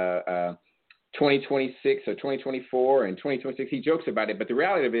it 2026 or 2024 and 2026. He jokes about it, but the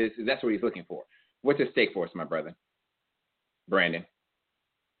reality of it is that's what he's looking for. What's at stake for us, my brother, Brandon?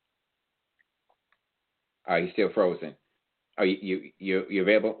 He's still frozen. Are you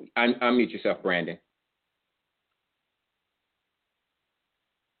available? Unmute yourself, Brandon.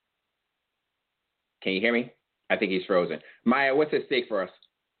 Can you hear me? I think he's frozen. Maya, what's at stake for us?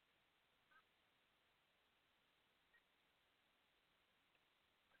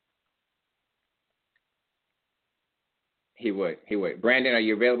 He would. He would. Brandon, are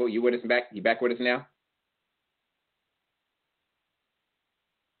you available? You with us back? You back with us now?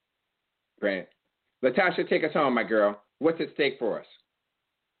 Brandon. Latasha, take us home, my girl. What's at stake for us?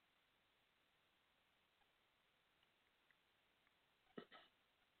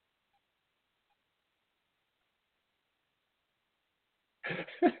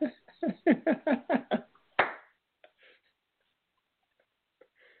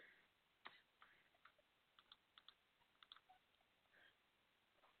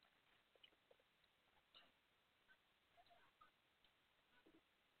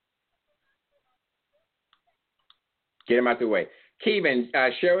 Get him out the way. Kevin,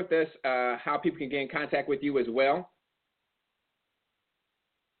 share with us how people can get in contact with you as well.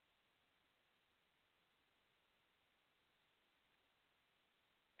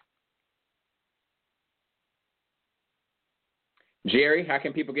 Jerry, how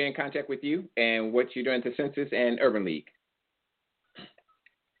can people get in contact with you and what you're doing at the Census and Urban League?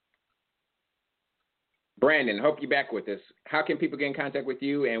 Brandon, hope you're back with us. How can people get in contact with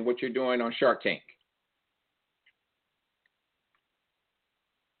you and what you're doing on Shark Tank?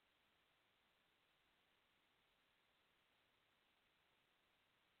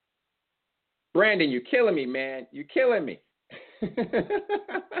 Brandon, you're killing me, man. You're killing me.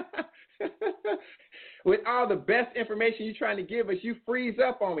 With all the best information you're trying to give us, you freeze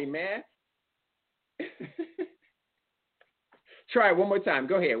up on me, man. Try it one more time.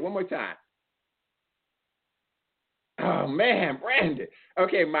 Go ahead, one more time. Oh man, Brandon.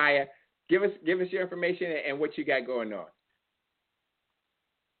 Okay, Maya, give us your information and what you got going on.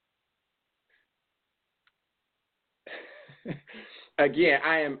 Again,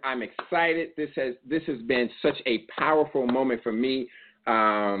 I'm excited. This has been such a powerful moment for me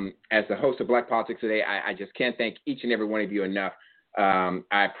as the host of Black Politics Today. I just can't thank each and every one of you enough.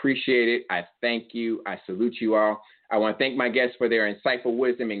 I appreciate it. I thank you. I salute you all. I want to thank my guests for their insightful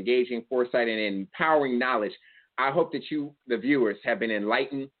wisdom, engaging foresight, and empowering knowledge. I hope that you, the viewers, have been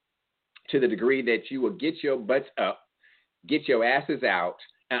enlightened to the degree that you will get your butts up, get your asses out,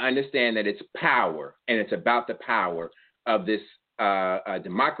 and understand that it's power, and it's about the power of this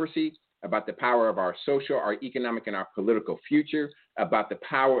democracy, about the power of our social, our economic, and our political future, about the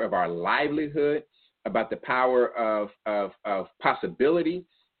power of our livelihood, about the power of possibility,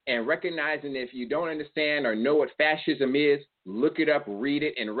 and recognizing if you don't understand or know what fascism is, look it up, read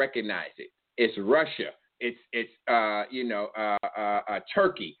it, and recognize it. It's Russia. It's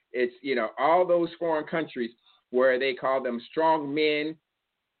Turkey. It's, all those foreign countries where they call them strong men,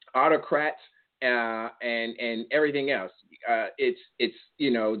 autocrats, and everything else. It's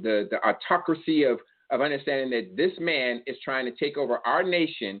the autocracy of understanding that this man is trying to take over our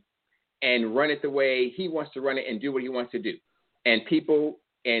nation and run it the way he wants to run it and do what he wants to do. And people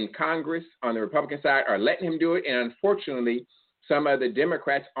in Congress on the Republican side are letting him do it. And unfortunately, some of the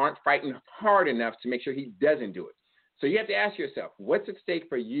Democrats aren't fighting hard enough to make sure he doesn't do it. So you have to ask yourself, what's at stake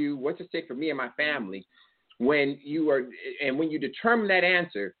for you? What's at stake for me and my family when you determine that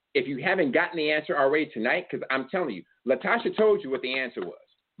answer, if you haven't gotten the answer already tonight, because I'm telling you, Latasha told you what the answer was.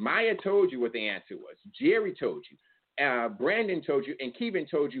 Maya told you what the answer was. Jerry told you. Brandon told you. And Kevin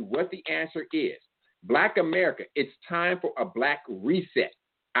told you what the answer is. Black America, it's time for a black reset.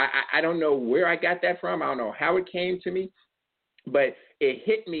 I don't know where I got that from. I don't know how it came to me. But it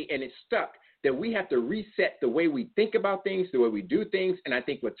hit me and it stuck that we have to reset the way we think about things, the way we do things. And I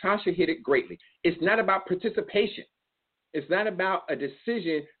think Latasha hit it greatly. It's not about participation. It's not about a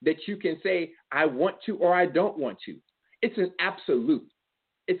decision that you can say, I want to or I don't want to. It's an absolute.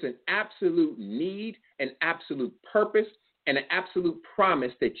 It's an absolute need, an absolute purpose, and an absolute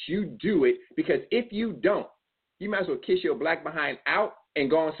promise that you do it, because if you don't, you might as well kiss your black behind out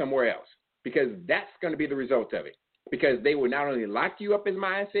and go on somewhere else, because that's going to be the result of it. Because they will not only lock you up, as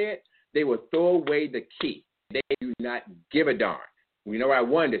Maya said, they will throw away the key. They do not give a darn. You know what I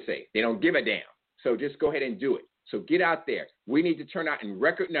wanted to say? They don't give a damn. So just go ahead and do it. So get out there. We need to turn out in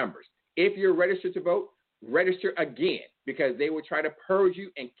record numbers. If you're registered to vote, register again, because they will try to purge you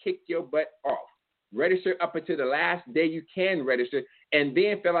and kick your butt off. Register up until the last day you can register, and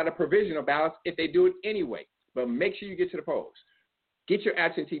then fill out a provisional ballot if they do it anyway. But make sure you get to the polls. Get your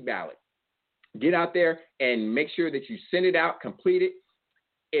absentee ballot. Get out there and make sure that you send it out, complete it.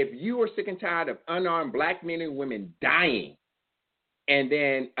 If you are sick and tired of unarmed black men and women dying, and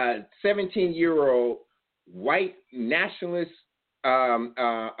then a 17-year-old white nationalist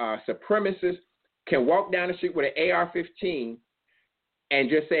supremacist can walk down the street with an AR-15 and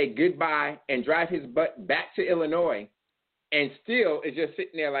just say goodbye and drive his butt back to Illinois, and still is just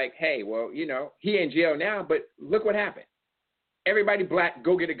sitting there like, hey, well, he in jail now, but look what happened. Everybody black,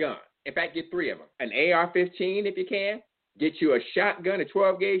 go get a gun. In fact, get 3 of them. An AR-15 if you can, get you a shotgun, a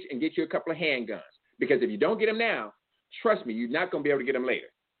 12 gauge, and get you a couple of handguns. Because if you don't get them now, trust me, you're not going to be able to get them later.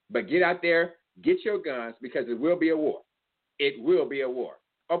 But get out there, get your guns, because it will be a war. It will be a war.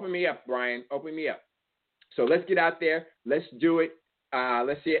 Open me up, Brian. Open me up. So let's get out there. Let's do it.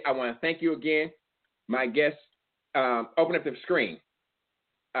 Let's see it. I want to thank you again. My guests, open up the screen.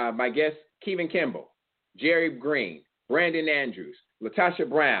 My guests, Kevin Kimball, Jerry Green, Brandon Andrews, Latasha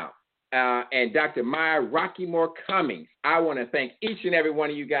Brown, and Dr. Maya Rockymore Cummings. I want to thank each and every one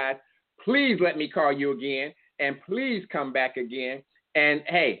of you guys. Please let me call you again, and please come back again. And,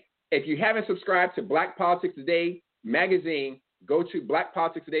 hey, if you haven't subscribed to Black Politics Today magazine, go to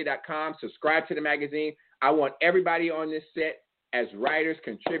blackpoliticstoday.com, subscribe to the magazine. I want everybody on this set as writers,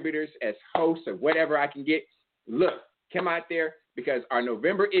 contributors, as hosts, or whatever I can get. Look, come out there, because our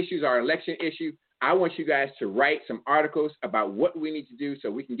November issues, our election issue, I want you guys to write some articles about what we need to do so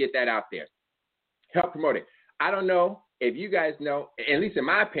we can get that out there. Help promote it. I don't know if you guys know, at least in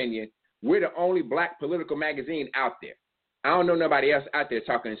my opinion, we're the only Black political magazine out there. I don't know nobody else out there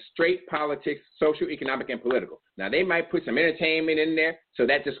talking straight politics, social, economic, and political. Now, they might put some entertainment in there, so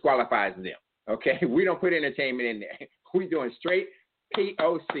that disqualifies them, okay? We don't put entertainment in there. We're doing straight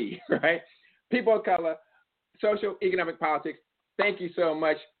POC, right? People of color, social, economic, politics. Thank you so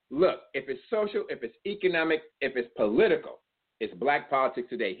much. Look, if it's social, if it's economic, if it's political, it's Black Politics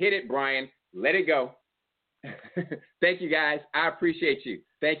Today. Hit it, Brian. Let it go. Thank you, guys. I appreciate you.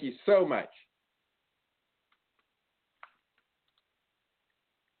 Thank you so much.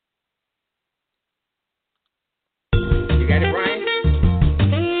 You got it, Brian?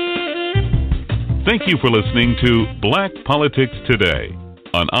 Thank you for listening to Black Politics Today.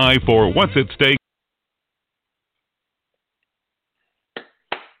 An eye for what's at stake.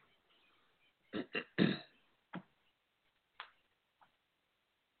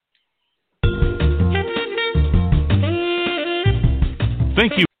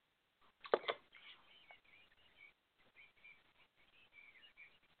 Thank you.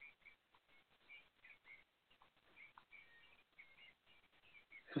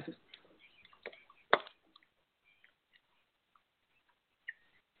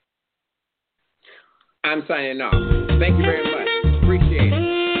 I'm signing off. Thank you very much. Appreciate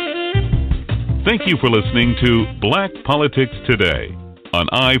it. Thank you for listening to Black Politics Today. An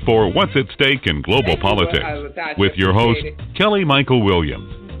eye for what's at stake in global politics. With your host, Kelly Michael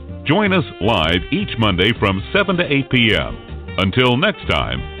Williams. Join us live each Monday from 7 to 8 p.m. Until next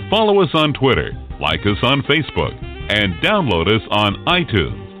time, follow us on Twitter, like us on Facebook, and download us on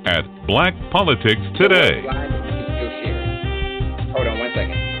iTunes at Black Politics Today. Hold on 1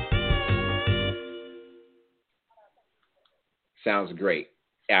 second. Sounds great.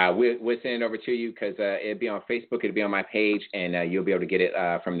 We'll send it over to you, because it'll be on Facebook, it'll be on my page, and you'll be able to get it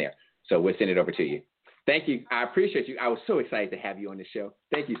from there. So we'll send it over to you. Thank you. I appreciate you. I was so excited to have you on the show.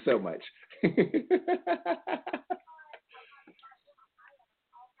 Thank you so much.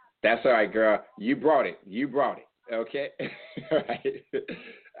 That's all right, girl. You brought it. You brought it. Okay? All right.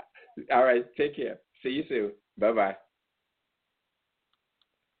 All right. Take care. See you soon. Bye-bye.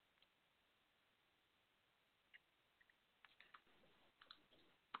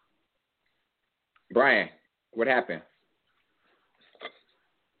 Brian, what happened? I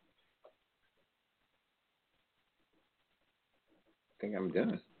think I'm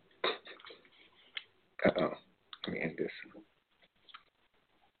done. Uh-oh. Let me end this.